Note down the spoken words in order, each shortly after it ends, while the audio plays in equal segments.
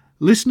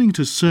Listening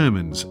to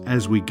sermons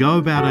as we go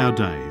about our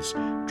days,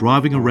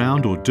 driving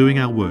around or doing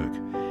our work,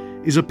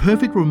 is a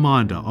perfect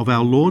reminder of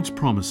our Lord's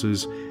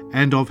promises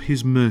and of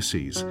His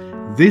mercies.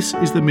 This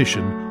is the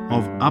mission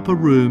of Upper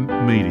Room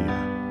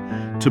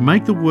Media, to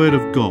make the Word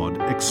of God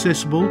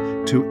accessible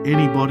to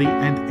anybody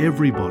and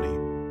everybody.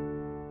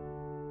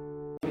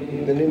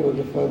 In the name of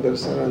the Father,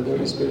 Son, and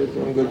Holy Spirit,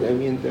 one God,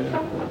 Amen. The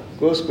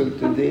Gospel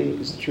today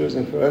is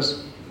chosen for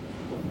us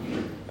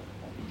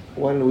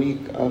 1 week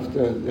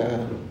after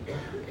the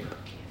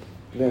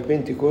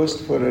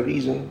Pentecost for a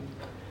reason.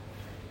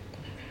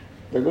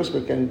 The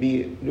Gospel can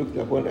be looked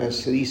upon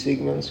as three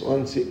segments.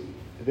 The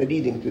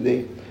reading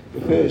today.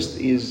 The first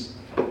is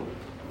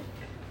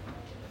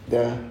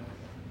the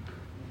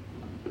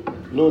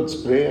Lord's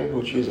Prayer,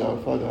 which is our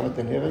Father art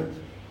in heaven,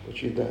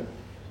 which is the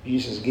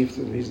Jesus gave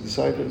to His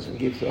disciples and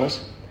gave to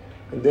us.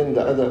 And then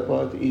the other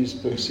part is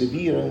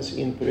perseverance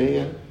in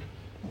prayer.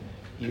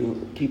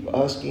 You keep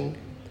asking.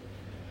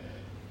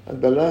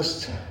 And the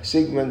last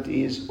segment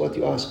is what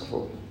you ask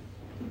for,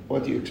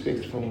 what you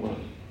expect from God.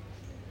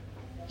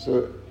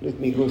 So let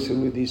me go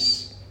through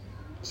these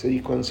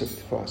three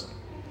concepts fast.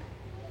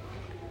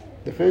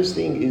 The first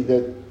thing is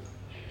that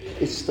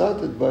it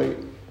started by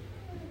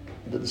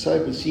the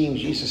disciples seeing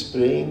Jesus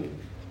praying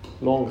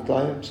long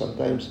time,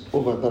 sometimes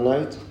over the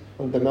night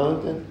on the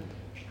mountain.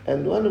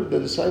 And one of the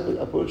disciples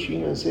approached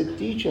him and said,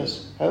 "Teach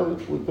us how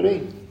we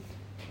pray."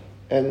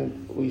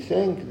 And we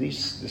thank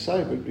this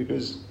disciple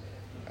because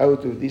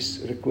out of this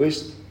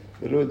request,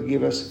 the Lord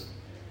gave us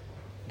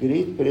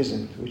great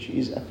present, which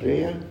is a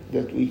prayer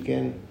that we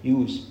can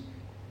use.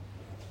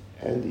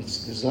 And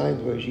it's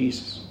designed by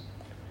Jesus.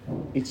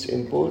 Its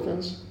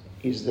importance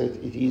is that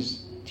it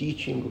is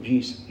teaching of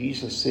Jesus.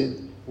 Jesus said,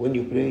 when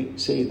you pray,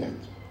 say that.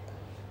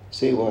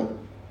 Say what?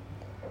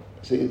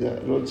 Say the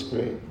Lord's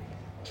Prayer.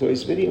 So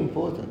it's very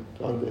important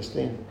to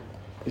understand.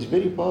 It's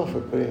very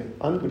powerful prayer.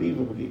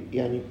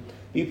 Unbelievably,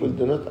 people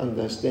do not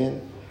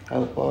understand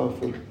how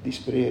powerful this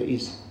prayer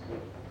is.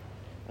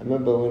 I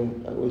remember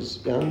when I was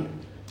young,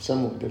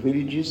 some of the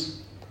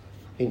villages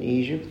in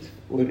Egypt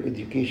where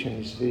education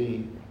is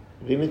very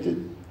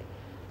limited,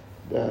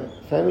 the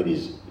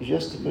families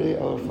just pray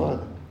Our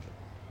Father.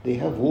 They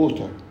have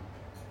water,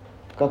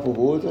 cup of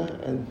water,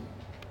 and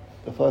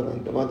the father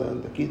and the mother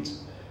and the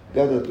kids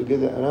gather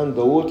together around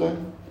the water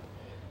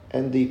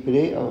and they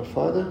pray Our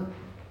Father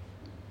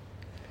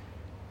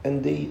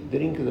and they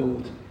drink the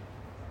water.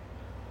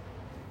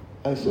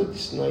 I thought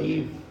it's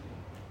naive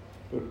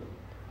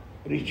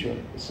ritual.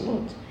 It's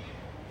not.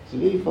 It's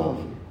very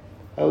powerful.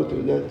 Out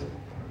of that,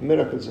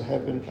 miracles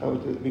happen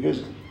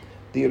because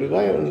they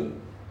rely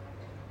on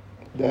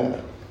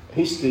the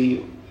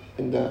history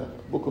in the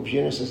book of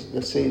Genesis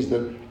that says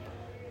that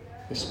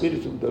the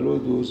Spirit of the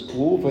Lord was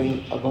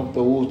hovering above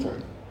the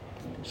water.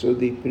 So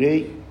they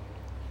pray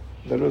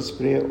the Lord's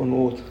Prayer on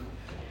water.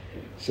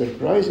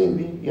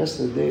 Surprisingly,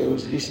 yesterday I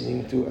was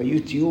listening to a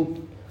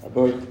YouTube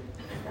about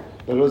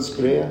the Lord's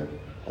Prayer,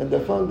 and I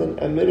found an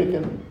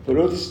American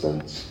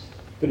Protestant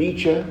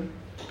preacher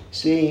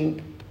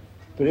saying,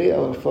 "Pray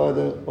Our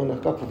Father on a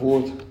cup of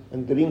water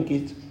and drink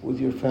it with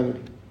your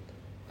family."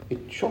 It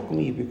shocked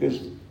me because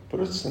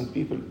Protestant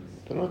people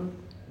do not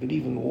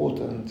believe in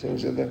water and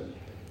things like that.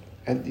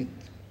 And it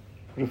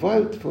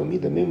revived for me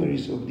the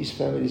memories of these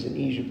families in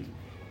Egypt.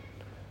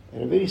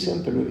 In a very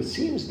simple way, it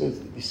seems that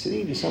there's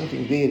really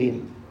something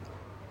therein.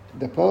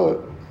 The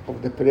power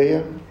of the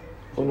prayer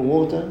on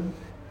water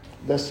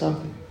does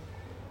something.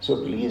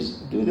 So please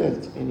do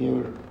that in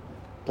your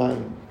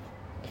time,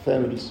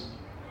 families,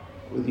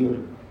 with your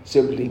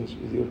siblings,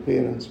 with your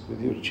parents,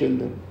 with your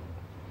children.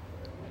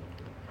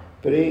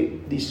 Pray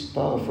this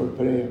powerful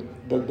prayer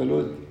that the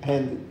Lord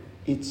handed.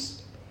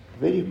 It's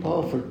very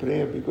powerful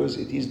prayer because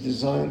it is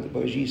designed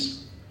by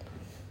Jesus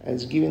and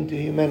it's given to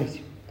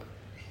humanity.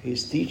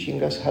 He's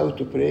teaching us how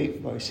to pray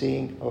by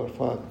saying Our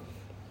Father.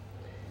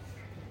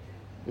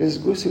 Let's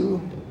go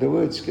through the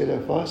words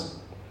together fast.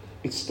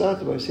 It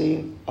starts by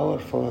saying Our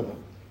Father.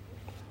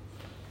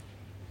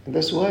 And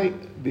that's why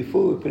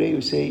before we pray,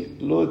 we say,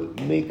 "Lord,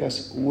 make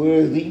us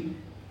worthy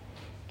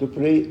to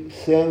pray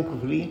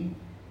thankfully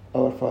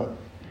Our Father."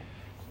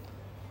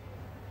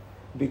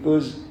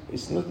 Because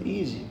it's not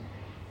easy.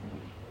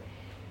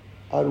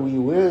 Are we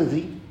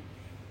worthy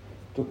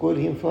to call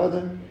Him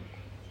Father?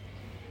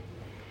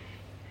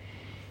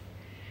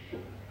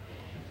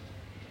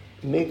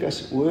 Make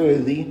us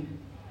worthy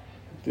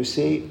to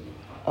say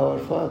Our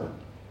Father.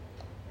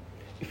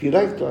 If you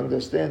like to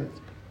understand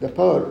the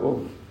power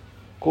of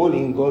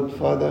calling God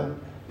Father,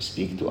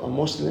 speak to a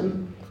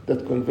Muslim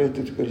that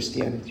converted to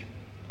Christianity.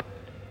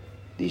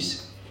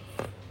 This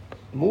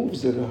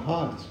moves their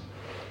heart.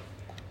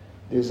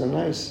 There's a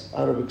nice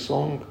Arabic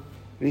song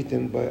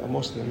written by a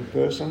Muslim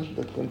person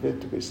that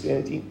converted to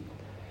Christianity.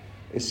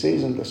 It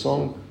says in the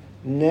song,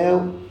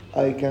 "Now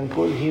I can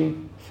call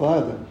him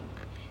Father."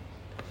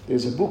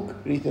 There's a book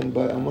written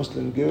by a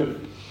Muslim girl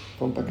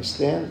from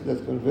Pakistan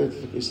that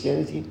converted to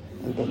Christianity,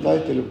 and the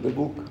title of the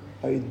book,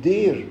 "I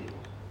Dare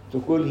to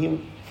Call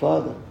Him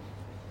Father."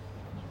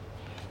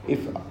 If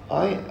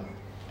I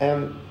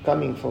am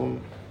coming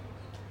from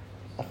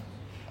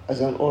as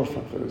an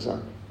orphan, for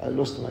example. I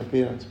lost my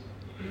parents.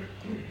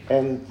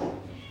 And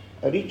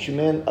a rich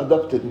man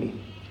adopted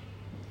me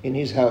in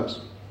his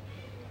house.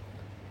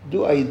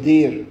 Do I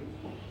dare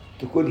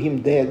to call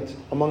him dad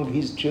among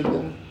his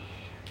children,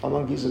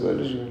 among his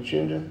biological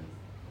children?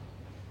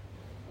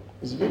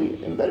 It's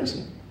very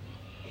embarrassing.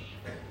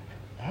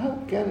 How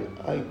can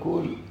I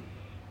call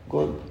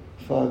God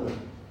Father?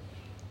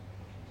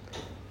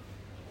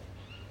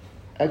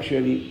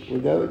 Actually,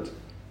 without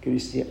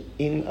Christian,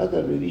 in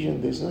other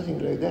religions, there's nothing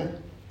like that.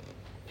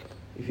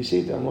 If you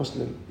say to a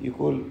Muslim, you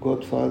call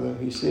God Father,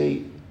 he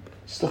say,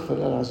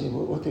 Astaghfirullah al-Azim,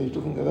 what are you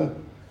talking about?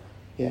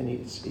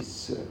 Yani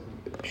it's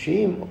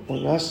shame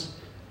on us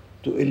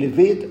to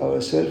elevate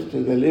ourselves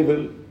to the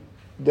level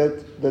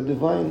that the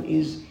divine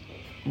is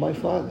my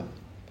Father.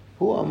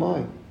 Who am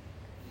I?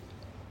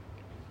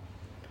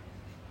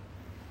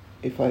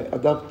 If I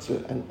adopt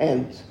an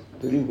ant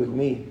to live with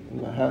me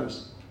in my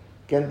house,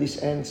 can this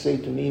ant say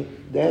to me,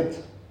 Dad?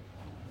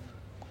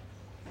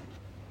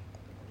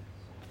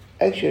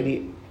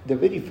 Actually, the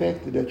very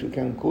fact that we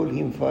can call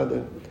him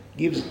Father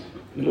gives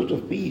a lot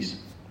of peace.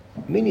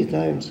 Many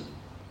times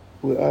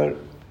we are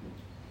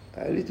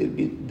a little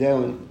bit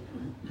down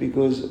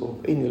because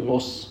of any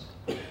loss.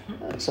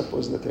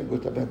 Suppose that I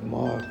got a bad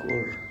mark,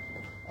 or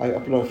I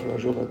apply for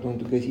a job, I don't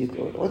get it,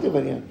 or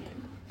whatever, yeah.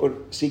 Or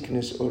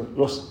sickness, or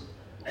lost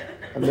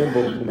a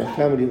member of my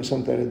family, or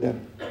something like that.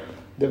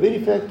 The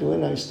very fact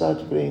when I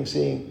start praying,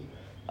 saying,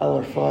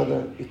 Our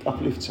Father, it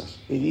uplifts us.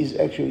 It is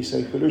actually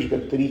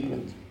psychological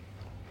treatment.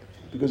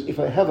 Because if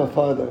I have a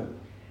Father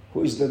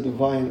who is the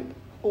divine,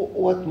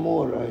 what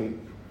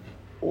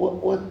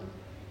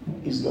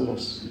is the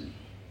loss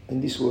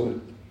in this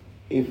world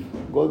if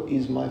God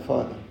is my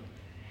Father?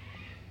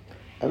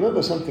 I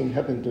remember something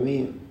happened to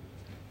me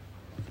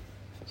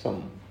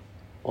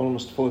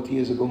almost 40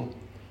 years ago.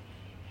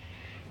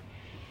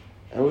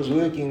 I was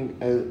working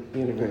at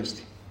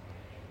university,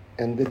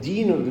 and the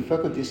dean of the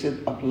faculty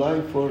said,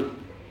 apply for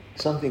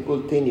something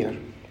called tenure.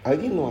 I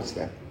didn't know what's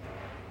that.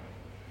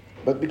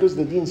 But because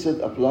the dean said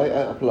apply,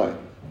 I applied.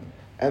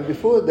 And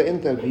before the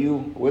interview,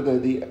 whether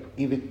they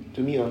give it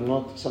to me or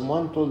not,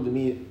 someone told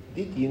me,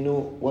 did you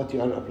know what you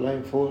are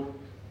applying for?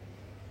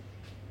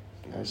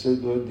 I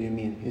said, what do you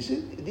mean? He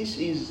said, this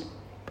is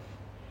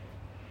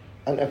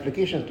an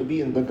application to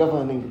be in the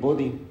governing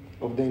body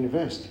of the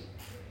university.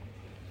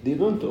 They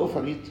don't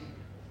offer it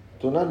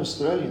to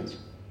non-Australians.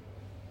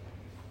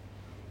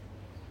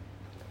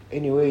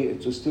 Anyway,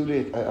 it was too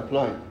late. I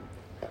applied.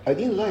 I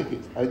didn't like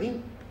it. I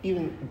didn't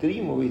even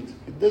dream of it.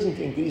 It doesn't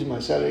increase my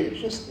salary.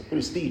 It's just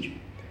prestige.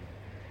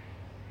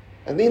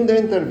 And in the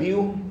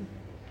interview,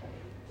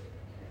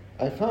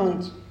 I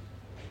found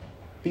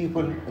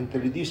people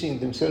introducing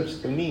themselves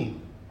to me.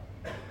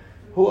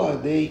 Who are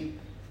they?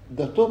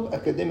 The top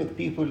academic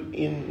people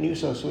in New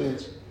South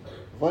Wales,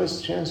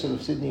 Vice Chancellor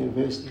of Sydney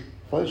University,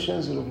 Vice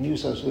Chancellor of New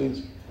South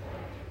Wales,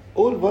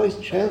 all Vice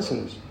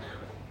Chancellors.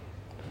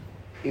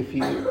 If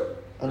you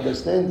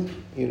understand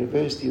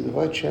university, the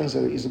Vice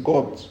Chancellor is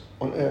God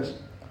on earth.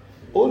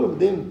 All of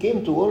them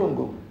came to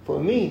Wollongong for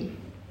me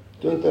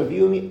to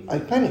interview me. I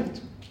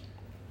panicked.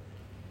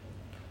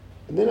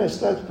 And then I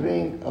started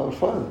praying, Our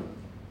Father.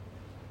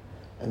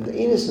 And the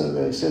instant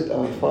that I said,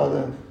 Our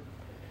Father,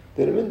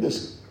 the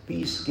tremendous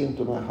peace came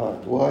to my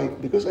heart. Why?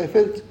 Because I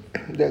felt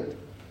that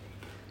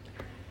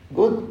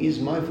God is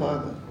my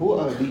Father. Who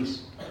are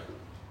these?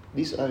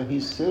 These are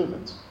His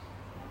servants.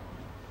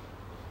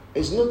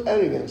 It's not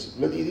arrogance,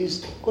 but it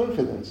is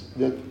confidence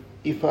that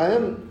if I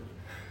am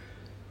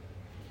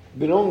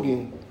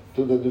belonging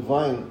to the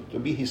divine, to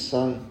be His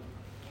son,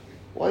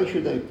 why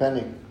should I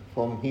panic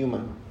from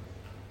human?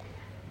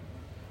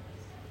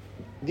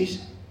 The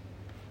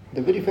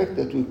very fact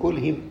that we call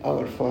Him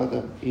our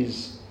Father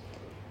is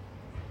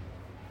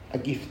a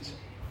gift.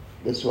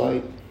 That's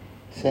why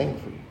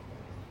thankfully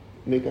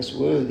make us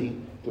worthy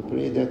to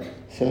pray that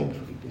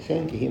thankfully.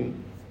 Thank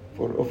Him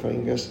for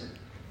offering us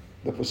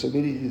the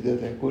possibility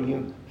that I call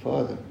Him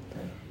Father.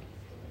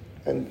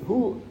 And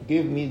who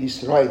gave me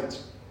this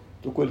right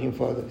to call Him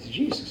Father? It's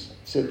Jesus.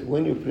 He said,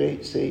 when you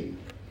pray, say,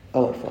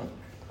 Our Father.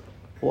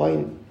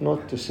 Why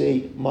not to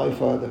say, my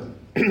Father?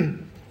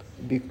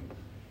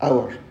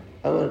 Our.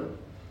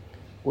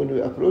 When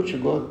we approach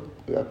God,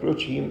 we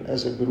approach Him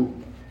as a group,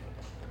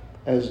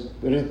 as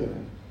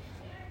brethren.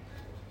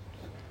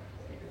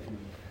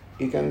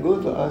 You can go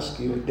to ask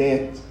your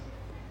dad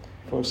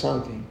for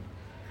something,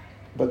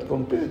 but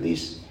compare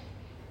this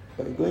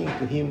by going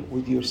to Him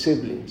with your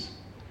siblings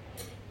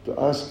to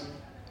ask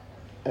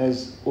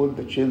as all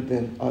the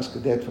children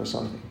ask dad for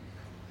something.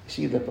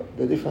 See the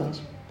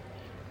difference?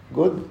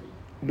 God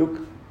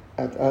look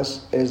at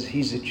us as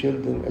His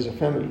children, as a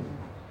family.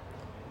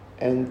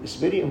 And it's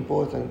very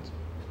important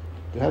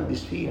to have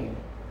this feeling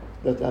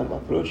that I'm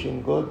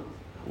approaching God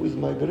with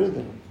my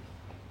brethren.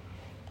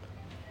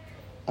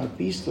 I have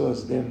peace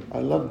towards them, I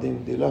love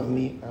them, they love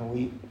me, and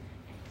we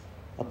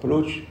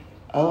approach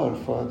our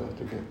Father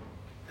together,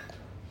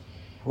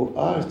 who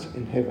art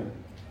in heaven.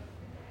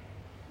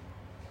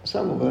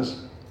 Some of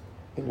us,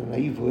 in a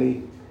naive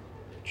way,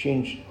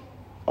 change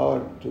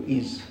are to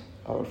is,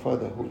 our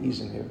Father who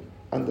is in heaven.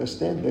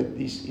 Understand that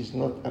this is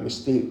not a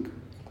mistake.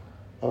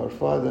 Our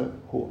Father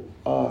who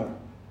are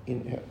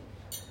in heaven.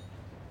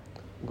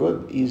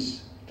 God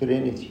is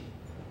Trinity,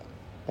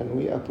 and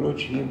we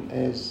approach Him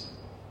as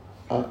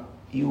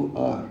you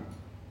are.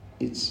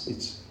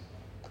 It's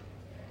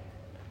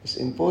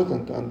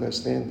important to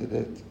understand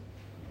that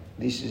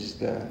this is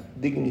the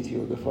dignity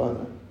of the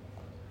Father.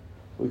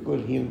 We call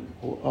Him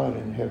who are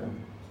in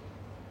heaven.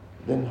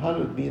 Then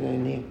hallowed be thy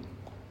name,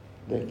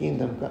 thy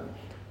kingdom come.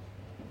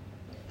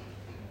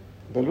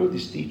 The Lord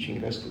is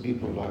teaching us to be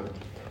polite.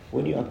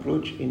 When you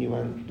approach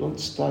anyone, don't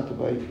start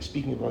by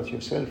speaking about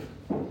yourself.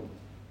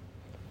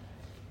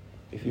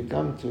 If you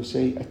come to,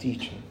 say, a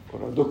teacher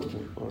or a doctor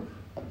or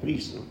a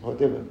priest or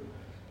whatever,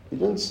 you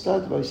don't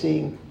start by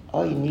saying,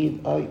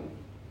 I.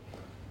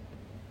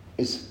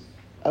 It's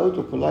out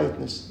of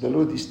politeness. The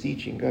Lord is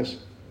teaching us.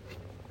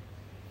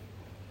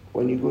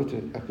 When you go to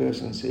a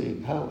person and say,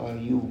 how are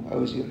you? How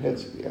is your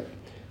health?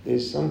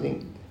 There's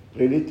something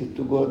related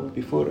to God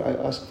before I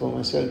ask for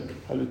myself.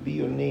 Hallowed be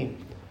your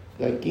name.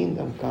 Thy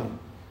kingdom come.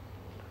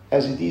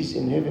 As it is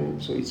in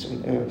heaven, so it's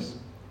on earth.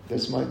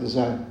 That's my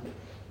desire.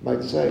 My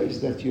desire is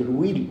that your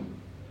will,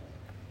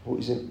 who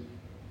is in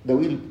the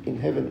will in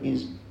heaven,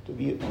 is to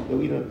be the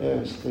will on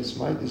earth. That's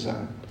my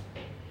desire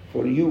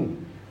for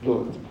you,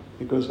 Lord,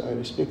 because I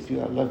respect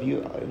you, I love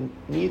you,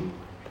 I need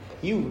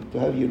you to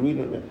have your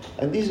will on earth.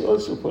 And this is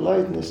also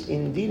politeness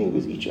in dealing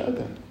with each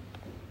other.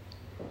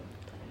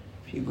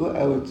 If you go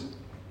out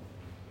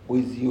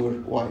with your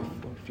wife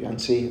or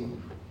fiancé or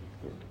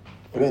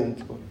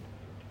friend or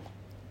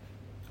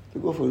to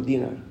go for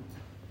dinner,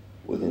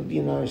 wouldn't it be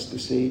nice to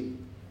say,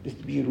 let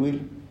it be your will,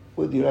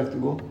 where do you like to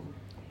go?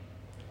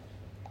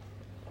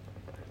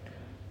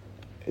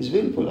 It's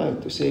very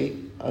polite to say,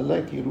 I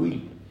like your will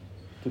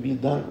to be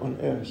done on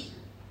earth,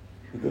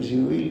 because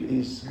your will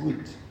is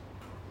good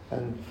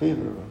and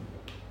favorable.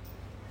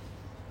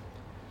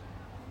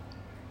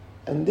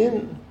 And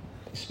then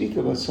speak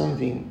about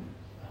something,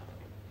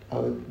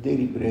 our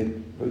daily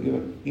bread.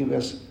 Give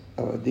us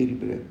our daily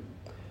bread.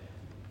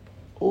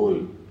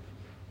 All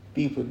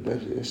people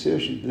that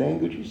researched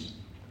languages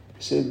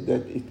said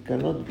that it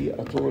cannot be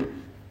at all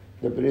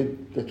the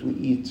bread that we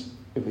eat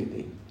every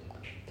day.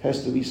 It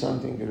has to be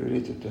something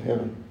related to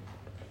heaven.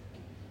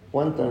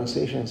 One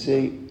translation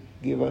say,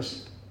 give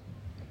us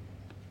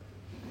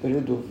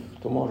bread of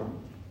tomorrow,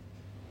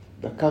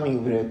 the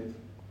coming bread,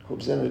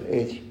 Khubzan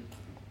al-Ati.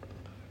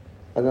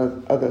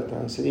 Other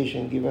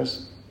translation give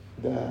us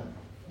the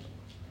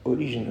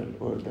original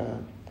or the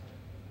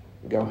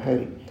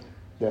Gawhari.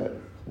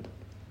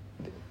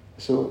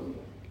 So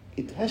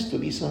it has to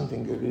be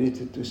something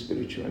related to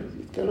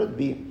spirituality. It cannot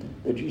be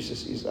that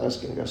Jesus is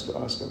asking us to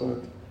ask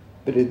about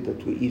bread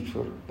that we eat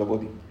for the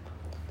body.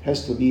 It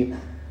has to be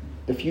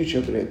the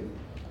future bread,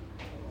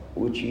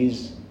 which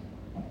is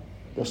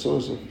the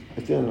source of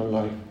eternal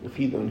life, to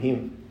feed on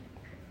Him.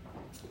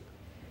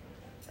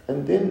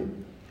 And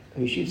then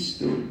he shifts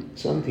to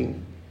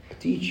something, a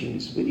teaching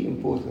is very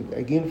important,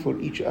 again for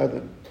each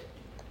other,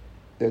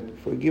 that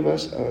forgive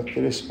us our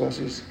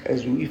trespasses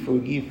as we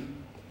forgive,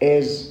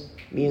 as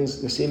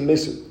means the same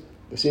method,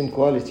 the same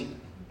quality.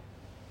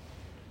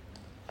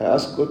 I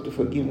ask God to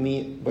forgive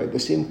me by the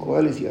same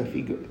quality I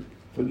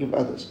forgive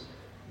others.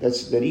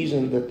 That's the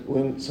reason that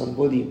when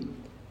somebody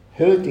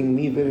hurting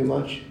me very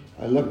much,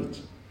 I love it.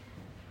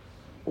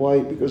 Why?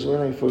 Because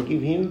when I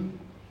forgive him,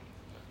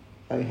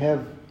 I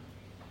have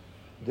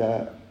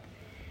the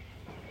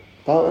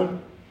power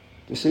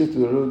to say to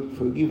the Lord,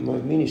 forgive my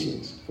many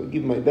sins,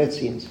 forgive my bad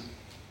sins.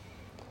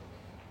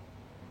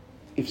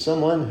 If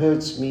someone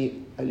hurts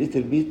me a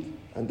little bit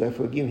and I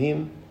forgive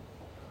him,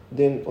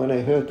 then when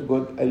I hurt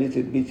God a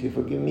little bit, He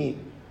forgive me.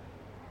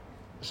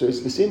 So it's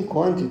the same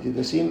quantity,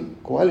 the same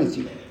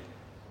quality.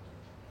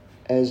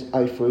 As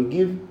I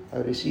forgive, I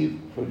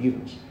receive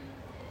forgiveness.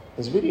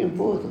 It's very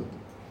important.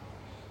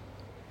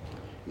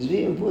 It's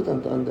very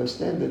important to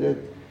understand that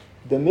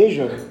the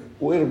measure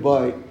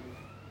whereby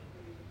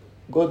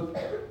God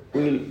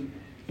will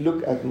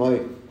look at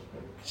my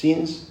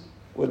sins,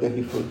 whether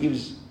He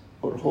forgives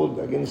or holds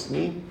against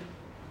me,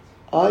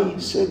 I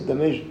set the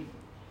measure.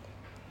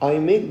 I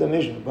make the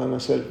measure by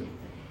myself,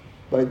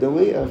 by the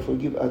way I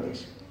forgive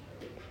others.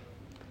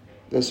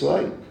 That's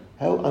why,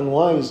 how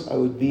unwise I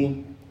would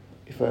be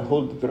if I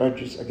hold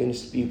grudges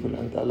against people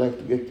and I like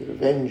to get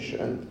revenge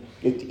and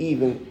get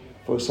even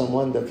for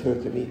someone that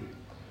hurt me.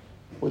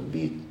 Would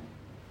be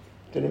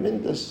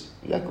tremendous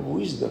lack of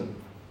wisdom.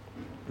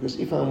 Because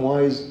if I'm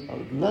wise, I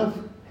would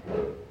love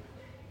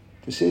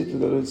to say to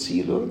the Lord,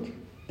 see, Lord,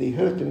 they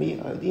hurt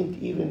me. I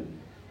didn't even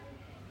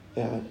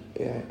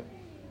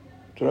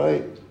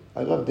try.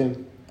 I love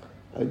them.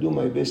 I do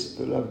my best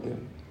to love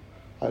them.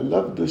 I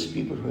love those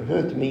people who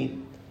hurt me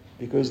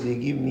because they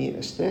give me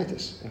a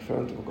status in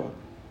front of God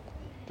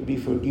to be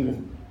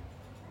forgiven.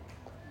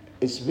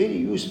 It's very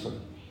useful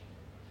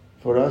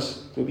for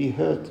us to be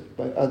hurt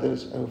by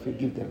others and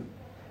forgive them.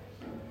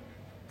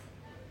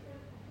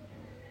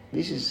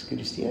 This is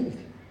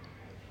Christianity.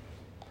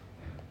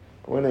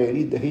 When I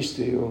read the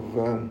history of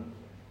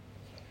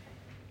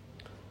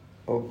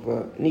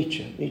of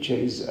Nietzsche. Nietzsche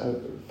is a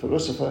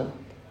philosopher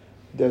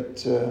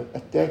that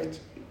attacked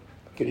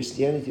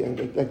Christianity and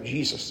attacked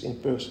Jesus in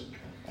person.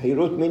 He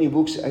wrote many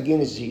books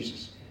against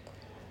Jesus.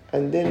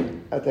 And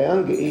then at a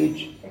young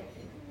age,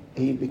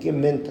 he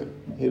became mental.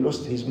 He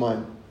lost his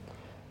mind.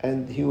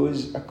 And he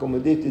was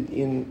accommodated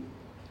in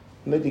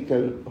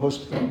medical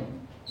hospital.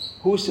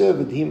 Who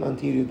served him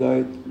until he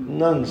died?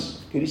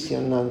 Nuns,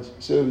 Christian nuns,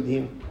 served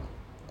him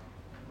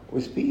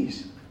with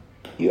peace.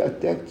 You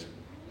attacked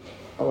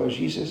our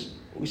Jesus,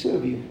 we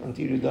serve him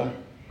until you die.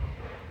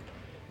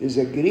 There's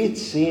a great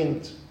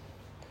saint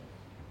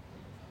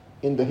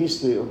in the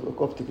history of the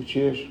Coptic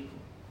Church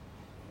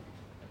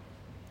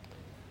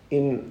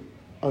in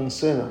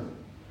Ancena.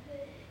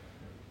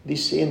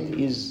 This saint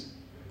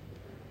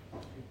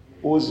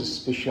was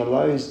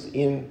specialized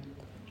in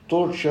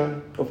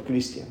torture of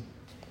Christians.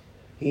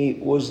 He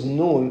was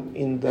known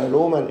in the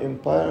Roman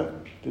Empire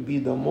to be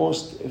the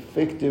most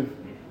effective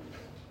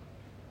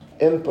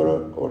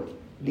emperor or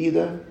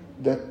leader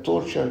that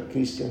torture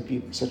Christian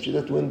people, such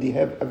that when they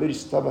have a very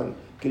stubborn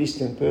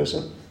Christian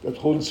person that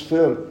holds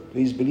firm to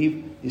his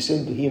belief, they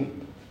send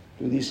him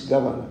to this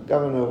governor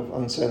of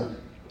Ancena.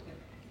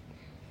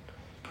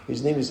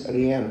 His name is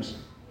Arianus.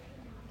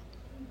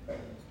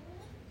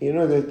 You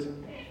know that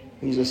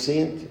he's a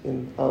saint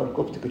in our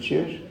Coptic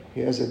Church.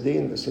 He has a day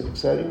in the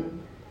Synaxarium,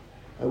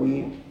 and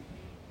we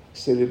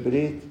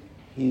celebrate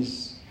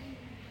his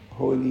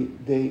holy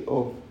day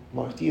of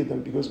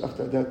martyrdom, because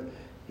after that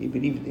he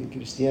believed in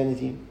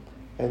Christianity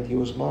and he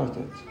was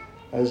martyred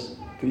as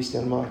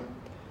Christian martyr.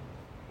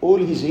 All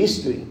his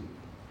history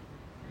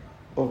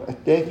of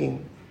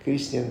attacking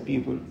Christian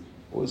people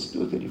was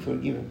totally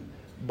forgiven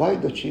by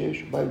the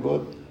church, by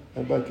God,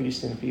 and by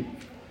Christian people.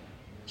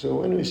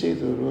 So when we say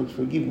to the Lord,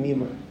 forgive me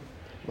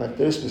my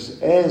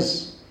trespasses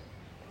as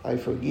I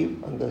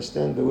forgive,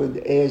 understand the word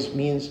as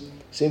means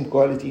same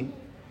quality,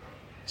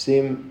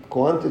 same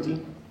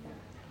quantity,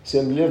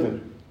 same level.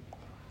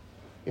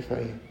 If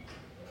I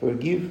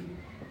forgive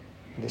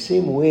the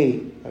same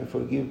way I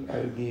forgive,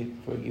 I'll be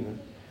forgiven.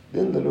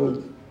 Then the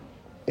Lord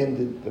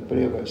ended the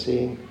prayer by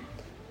saying,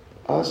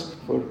 ask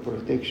for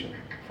protection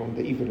from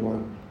the evil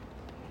one.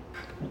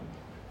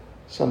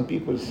 Some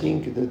people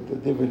think that the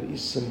devil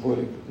is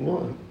symbolic.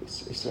 No,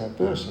 it's a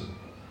person.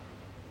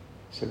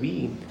 It's a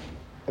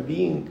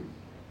being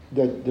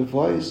that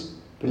devises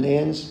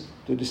plans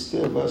to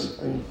disturb us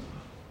and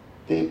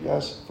take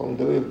us from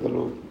the way of the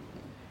Lord.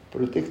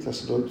 Protect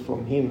us, Lord,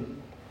 from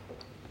him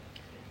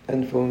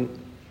and from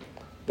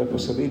the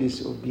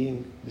possibilities of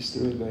being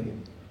destroyed by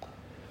him.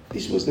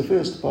 This was the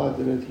first part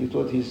that he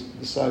taught his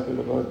disciple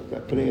about the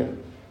prayer,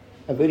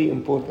 a very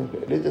important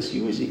prayer. Let us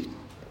use it.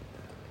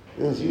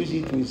 Let us use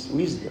it with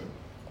wisdom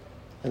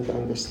and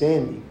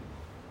understanding,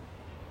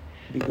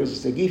 because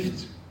it's a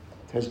gift.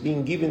 It has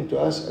been given to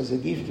us as a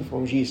gift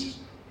from Jesus.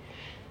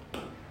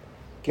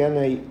 Can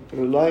I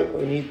rely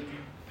on it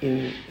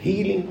in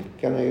healing?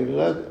 Can I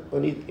rely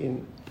on it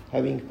in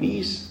having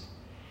peace?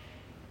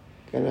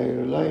 Can I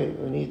rely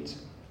on it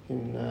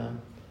in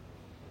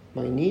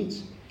my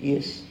needs?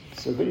 Yes.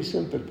 It's a very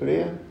simple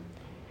prayer.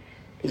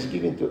 It's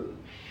given to...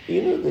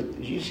 You know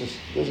that Jesus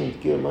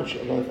doesn't care much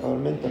about our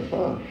mental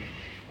power.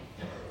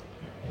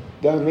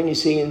 There are many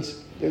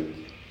saints that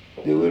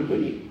they were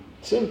very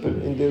simple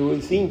in their way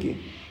of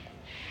thinking.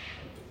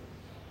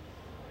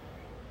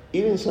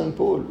 Even St.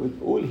 Paul,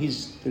 with all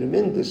his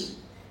tremendous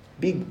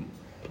big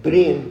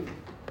brain,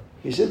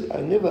 he said,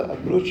 I never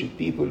approached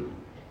people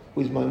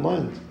with my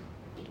mind,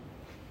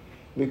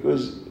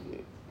 because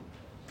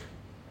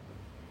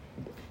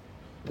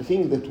the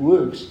thing that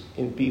works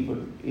in people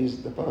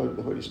is the power of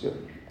the Holy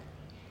Spirit.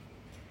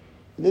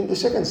 Then the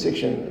second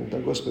section in the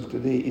Gospel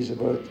today is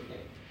about,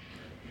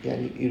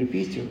 you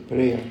repeat your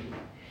prayer.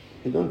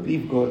 You don't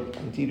leave God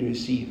until you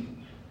receive.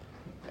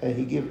 And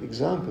he gave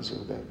examples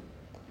of that.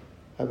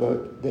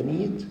 About the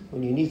need,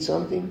 when you need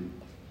something,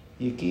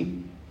 you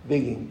keep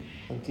begging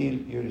until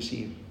you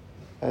receive.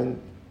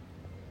 And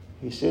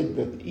he said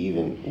that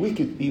even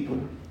wicked people,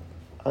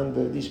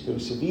 under this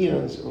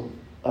perseverance of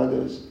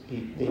others,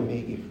 they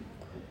may give.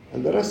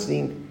 And the last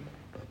thing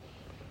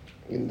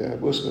in the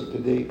Gospel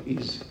today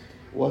is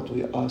what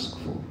we ask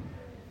for.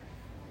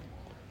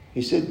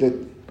 He said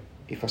that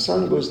if a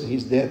son goes to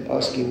his dad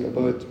asking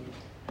about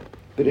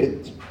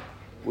bread,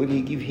 will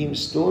he give him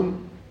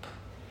stone?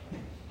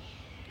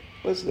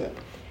 What's that?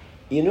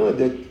 You know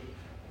that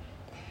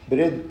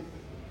bread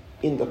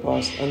in the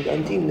past, and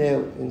until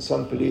now in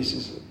some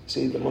places,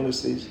 say the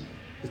monasteries,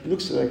 it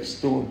looks like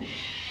stone.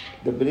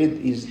 The bread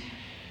is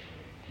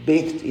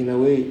baked in a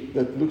way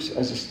that looks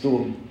as a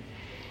stone.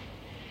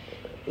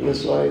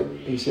 That's why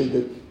he said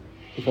that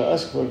if I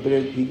ask for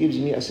bread, he gives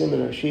me a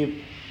similar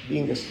shape,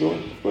 being a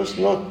stone. Of course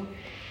not.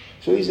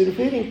 So he's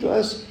referring to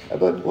us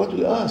about what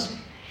we ask.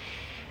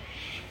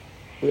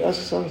 We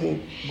ask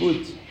something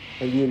good,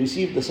 and we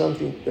receive the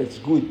something that's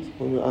good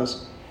when we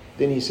ask.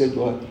 Then he said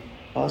what?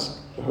 Ask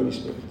the Holy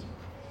Spirit.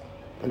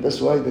 And that's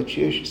why the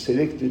church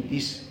selected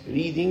this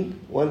reading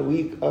 1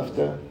 week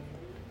after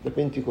the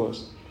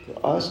Pentecost, to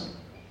ask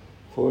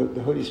for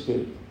the Holy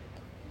Spirit.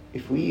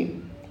 if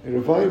we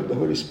revive the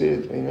Holy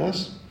Spirit in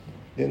us,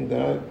 then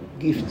there are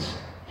gifts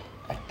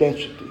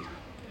attached to it.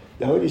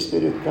 The Holy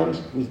Spirit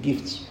comes with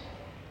gifts.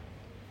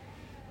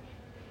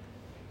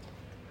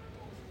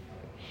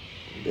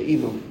 The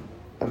eve of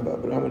Amba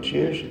Abraham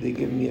Church, they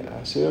gave me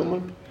a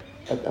sermon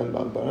at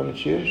Amba Abraham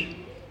Church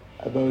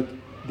about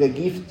the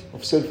gift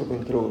of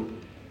self-control,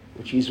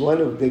 which is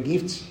one of the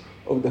gifts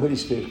of the Holy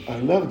Spirit. I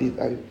loved it.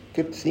 I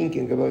kept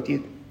thinking about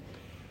it,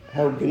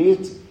 how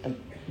great a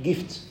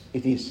gift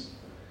it is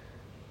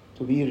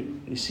to be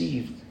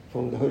received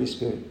from the Holy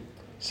Spirit.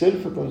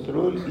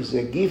 Self-control is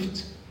a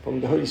gift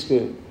from the Holy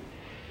Spirit.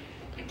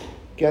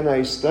 Can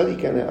I study?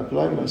 Can I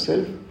apply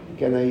myself?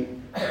 Can I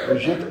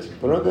reject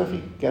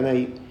pornography? Can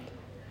I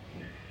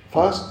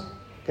fast?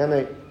 Can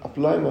I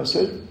apply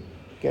myself?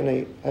 Can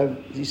I have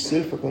this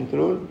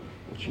self-control,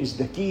 which is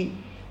the key?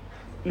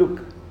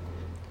 Look,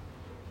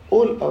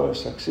 all our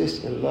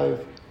success in life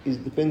is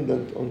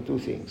dependent on two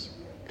things: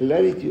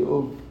 clarity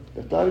of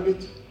the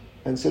target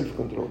and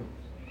self-control.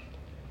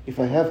 If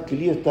I have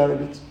clear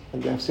targets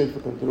and I have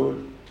self-control,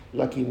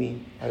 lucky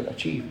me, I'll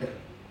achieve.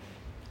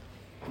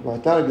 If my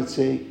targets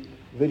say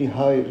very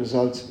high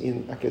results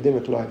in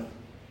academic life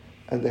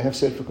and I have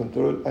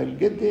self-control, I'll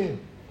get there.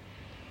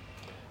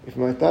 If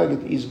my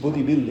target is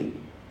bodybuilding,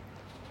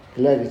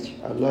 clarity,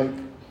 I like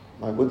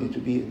my body to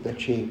be in that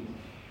shape,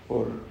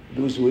 or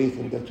lose weight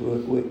in that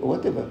way, or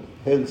whatever,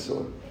 health,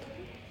 or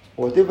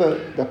whatever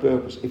the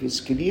purpose. If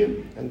it's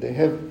clear and they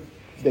have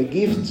the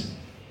gift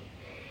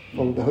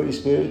from the Holy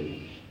Spirit,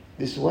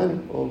 this is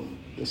one of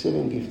the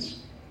 7 gifts.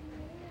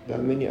 There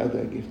are many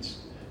other gifts.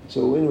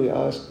 So when we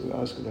ask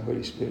the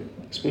Holy Spirit,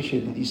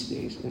 especially these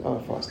days in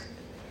our fast,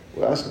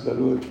 we ask the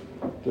Lord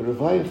to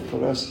revive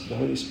for us the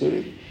Holy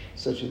Spirit,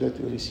 such that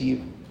we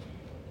receive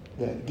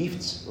the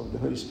gifts of the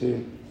Holy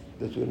Spirit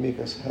that will make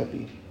us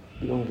happy,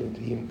 belonging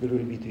to Him.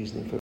 Glory be to His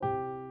name.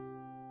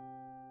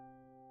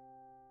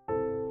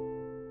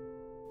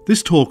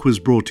 This talk was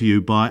brought to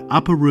you by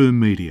Upper Room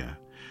Media.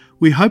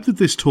 We hope that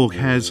this talk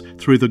has,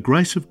 through the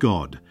grace of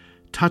God,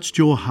 touched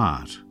your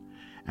heart,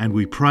 and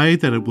we pray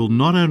that it will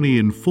not only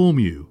inform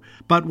you,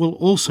 but will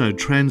also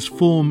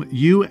transform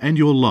you and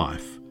your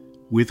life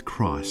with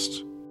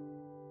Christ.